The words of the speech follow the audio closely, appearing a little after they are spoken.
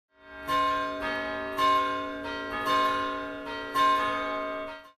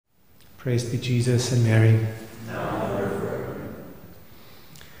Praise be Jesus and Mary. Now and forever.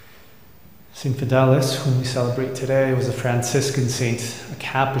 St. Fidelis, whom we celebrate today, was a Franciscan saint, a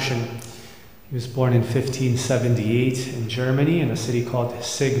Capuchin. He was born in 1578 in Germany in a city called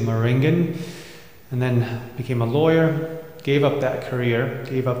Sigmaringen, and then became a lawyer, gave up that career,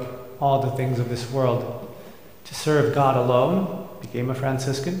 gave up all the things of this world to serve God alone, became a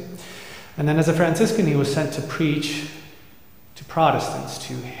Franciscan. And then as a Franciscan, he was sent to preach to Protestants,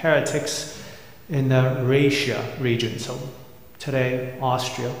 to heretics in the Raetia region, so today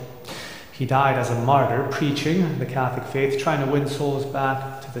Austria. He died as a martyr, preaching the Catholic faith, trying to win souls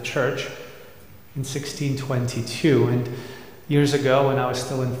back to the church in 1622. And years ago, when I was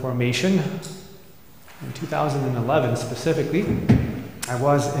still in formation, in 2011 specifically, I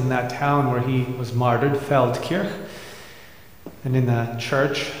was in that town where he was martyred, Feldkirch, and in the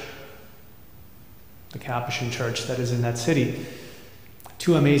church, the Capuchin church that is in that city,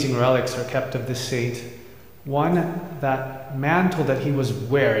 two amazing relics are kept of this saint. One, that mantle that he was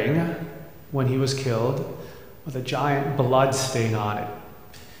wearing when he was killed, with a giant blood stain on it.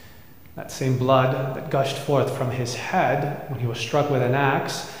 That same blood that gushed forth from his head when he was struck with an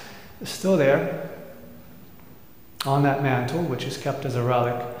axe is still there on that mantle, which is kept as a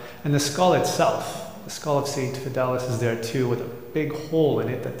relic. And the skull itself, the skull of St. Fidelis, is there too, with a big hole in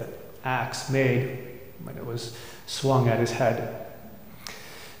it that the axe made when it was swung at his head.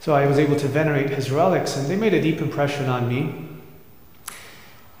 So I was able to venerate his relics, and they made a deep impression on me.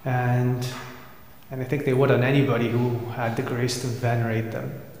 And I think they would on anybody who had the grace to venerate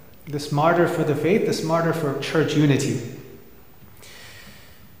them. This martyr for the faith, this martyr for church unity.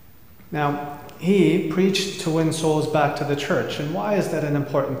 Now, he preached to win souls back to the church. And why is that an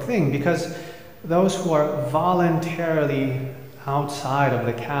important thing? Because those who are voluntarily outside of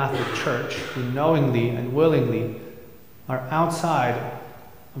the Catholic Church, who knowingly and willingly are outside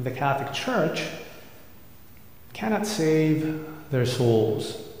of the Catholic Church, cannot save their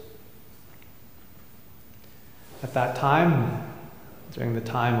souls. At that time, during the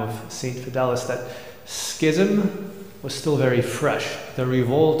time of St. Fidelis, that schism was still very fresh. The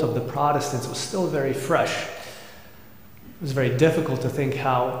revolt of the Protestants was still very fresh. It was very difficult to think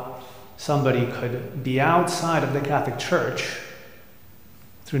how somebody could be outside of the Catholic Church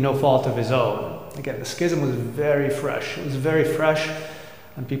through no fault of his own. Again, the schism was very fresh. It was very fresh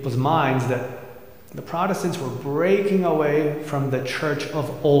on people's minds that the Protestants were breaking away from the church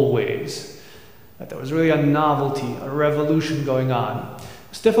of always, that there was really a novelty, a revolution going on.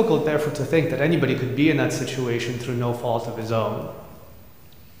 It's difficult, therefore, to think that anybody could be in that situation through no fault of his own.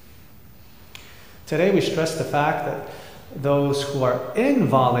 Today, we stress the fact that those who are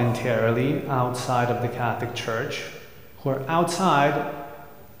involuntarily outside of the Catholic Church, who are outside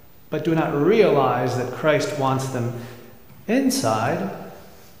but do not realize that Christ wants them inside,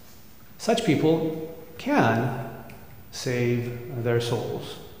 such people can save their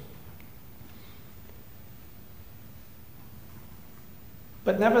souls.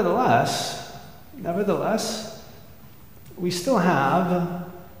 But nevertheless, we still have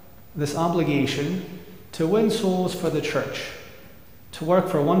this obligation to win souls for the church, to work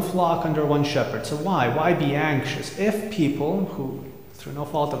for one flock under one shepherd. So why be anxious? If people who, through no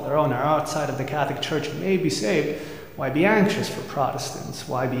fault of their own, are outside of the Catholic Church may be saved, why be anxious for Protestants?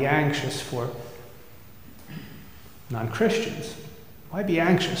 Why be anxious for non-Christians? Why be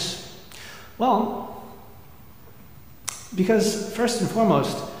anxious? Well, because first and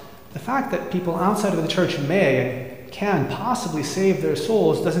foremost, the fact that people outside of the church may and can possibly save their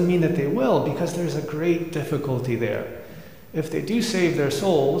souls doesn't mean that they will, because there's a great difficulty there. If they do save their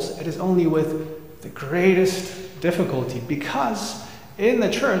souls, it is only with the greatest difficulty, because in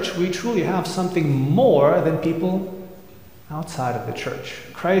the church we truly have something more than people outside of the church.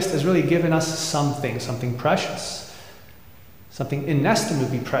 Christ has really given us something precious, something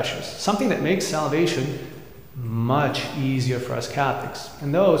inestimably precious, something that makes salvation much easier for us Catholics.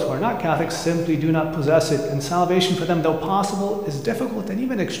 And those who are not Catholics simply do not possess it, and salvation for them, though possible, is difficult and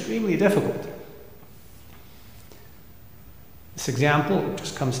even extremely difficult. This example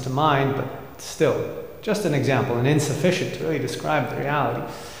just comes to mind, but still, just an example, and insufficient to really describe the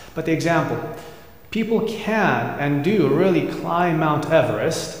reality. But the example, people can and do really climb Mount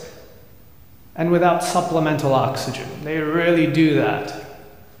Everest, and without supplemental oxygen. They really do that.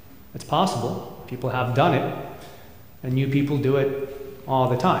 It's possible. People have done it, and new people do it all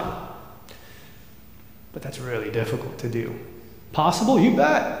the time. But that's really difficult to do. Possible? You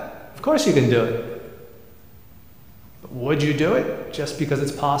bet. Of course you can do it. But would you do it just because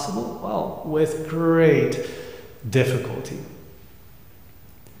it's possible? Well, with great difficulty.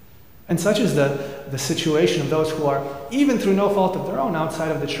 And such is the situation of those who are, even through no fault of their own, outside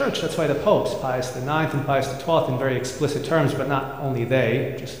of the church. That's why the popes, Pius IX and Pius XII, in very explicit terms, but not only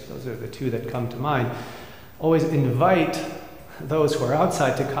they, just those are the two that come to mind, always invite those who are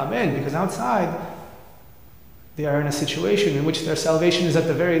outside to come in, because outside they are in a situation in which their salvation is at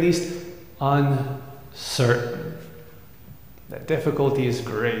the very least uncertain. The difficulty is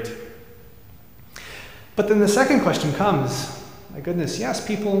great. But then the second question comes, my goodness, yes,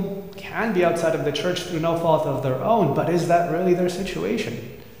 people can be outside of the church through no fault of their own, but is that really their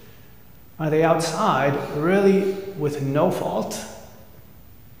situation? Are they outside really with no fault?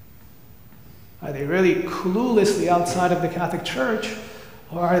 Are they really cluelessly outside of the Catholic Church?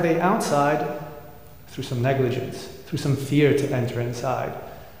 Or are they outside through some negligence, through some fear to enter inside?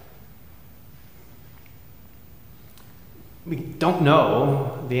 We don't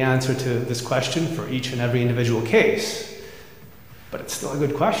know the answer to this question for each and every individual case. But it's still a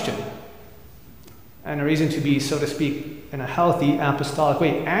good question. And a reason to be, so to speak, in a healthy apostolic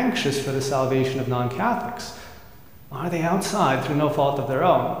way, anxious for the salvation of non-Catholics. Are they outside through no fault of their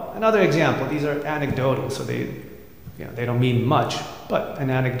own? Another example, these are anecdotal, so they don't mean much, but an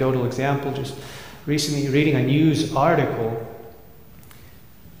anecdotal example, just recently reading a news article.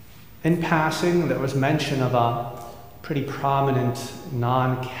 In passing, there was mention of a pretty prominent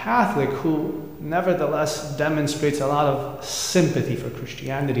non-Catholic who nevertheless demonstrates a lot of sympathy for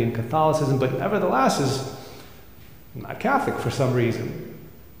Christianity and Catholicism, but nevertheless is not Catholic for some reason.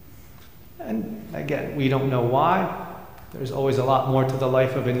 And again, we don't know why. There's always a lot more to the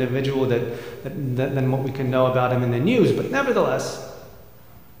life of an individual than what we can know about him in the news, but nevertheless,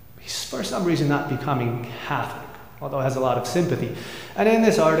 he's for some reason not becoming Catholic, although has a lot of sympathy. And in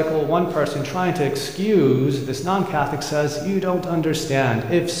this article, one person trying to excuse this non-Catholic says, "You don't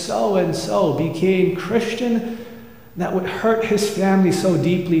understand. If so-and-so became Christian, that would hurt his family so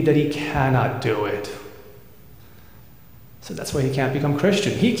deeply that he cannot do it. So that's why he can't become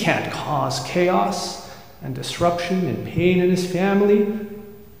Christian. He can't cause chaos and disruption and pain in his family.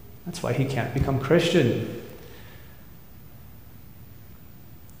 That's why he can't become Christian."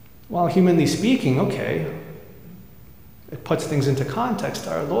 Well, humanly speaking, okay, it puts things into context.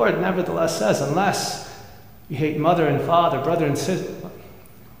 Our Lord nevertheless says, unless you hate mother and father, brother and sister,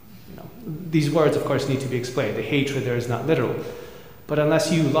 these words, of course, need to be explained. The hatred there is not literal. But unless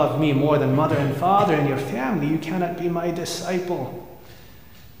you love me more than mother and father and your family, you cannot be my disciple.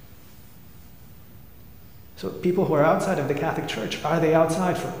 So people who are outside of the Catholic Church, are they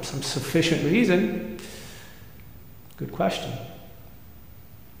outside for some sufficient reason? Good question.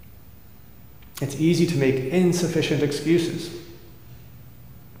 It's easy to make insufficient excuses.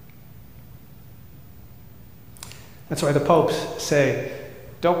 That's why the popes say,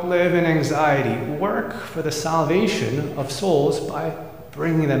 don't live in anxiety. Work for the salvation of souls by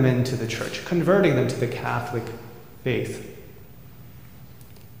bringing them into the church, converting them to the Catholic faith.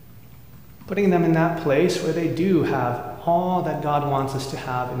 Putting them in that place where they do have all that God wants us to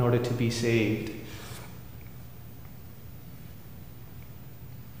have in order to be saved.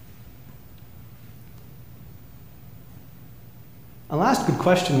 A last good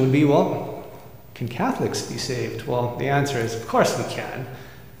question would be, well, can Catholics be saved? Well, the answer is, of course we can.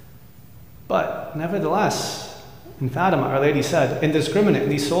 But nevertheless, in Fatima, Our Lady said, indiscriminate,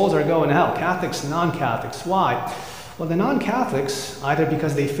 these souls are going to hell. Catholics, non-Catholics. Why? Well, the non-Catholics, either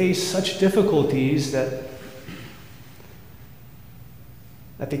because they face such difficulties that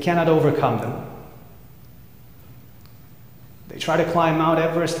they cannot overcome them. They try to climb Mount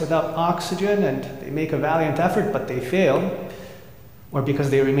Everest without oxygen, and they make a valiant effort, but they fail. Or because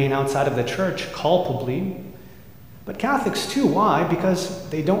they remain outside of the church, culpably. But Catholics too, why? Because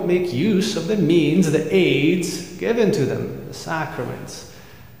they don't make use of the means, the aids given to them, the sacraments,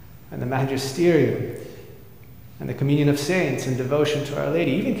 and the magisterium, and the communion of saints, and devotion to Our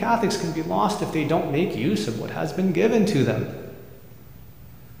Lady. Even Catholics can be lost if they don't make use of what has been given to them.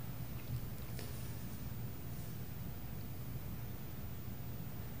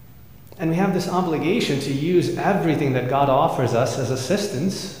 And we have this obligation to use everything that God offers us as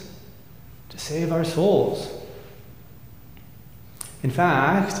assistance to save our souls. In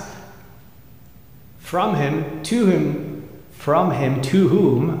fact, from him, to whom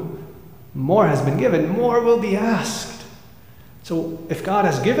more has been given, more will be asked. So if God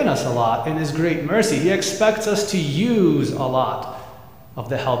has given us a lot in his great mercy, he expects us to use a lot of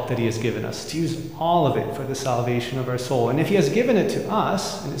the help that he has given us, to use all of it for the salvation of our soul. And if he has given it to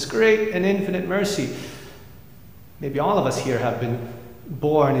us in his great and infinite mercy, maybe all of us here have been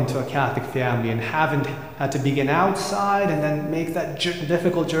born into a Catholic family and haven't had to begin outside and then make that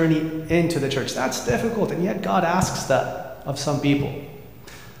difficult journey into the church. That's difficult, and yet God asks that of some people.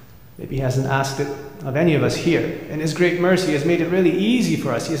 Maybe He hasn't asked it of any of us here. In His great mercy, He has made it really easy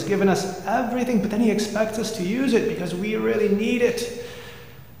for us. He has given us everything, but then He expects us to use it because we really need it.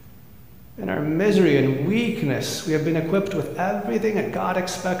 In our misery and weakness, we have been equipped with everything, and God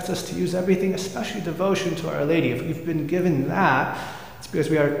expects us to use everything, especially devotion to Our Lady. If we've been given that, it's because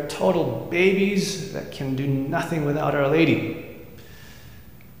we are total babies that can do nothing without Our Lady.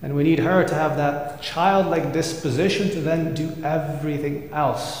 And we need her to have that childlike disposition to then do everything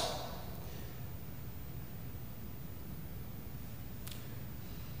else.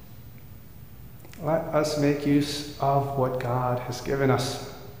 Let us make use of what God has given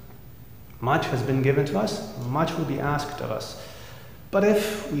us. Much has been given to us, much will be asked of us. But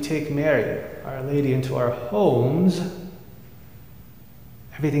if we take Mary, Our Lady, into our homes,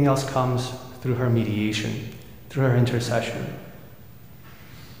 everything else comes through her mediation, through her intercession.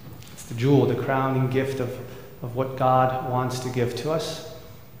 It's the jewel, the crowning gift of what God wants to give to us.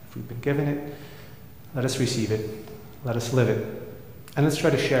 If we've been given it, let us receive it. Let us live it. And let's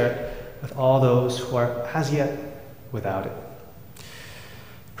try to share it with all those who are as yet without it.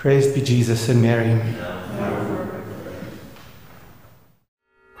 Praised be Jesus and Mary.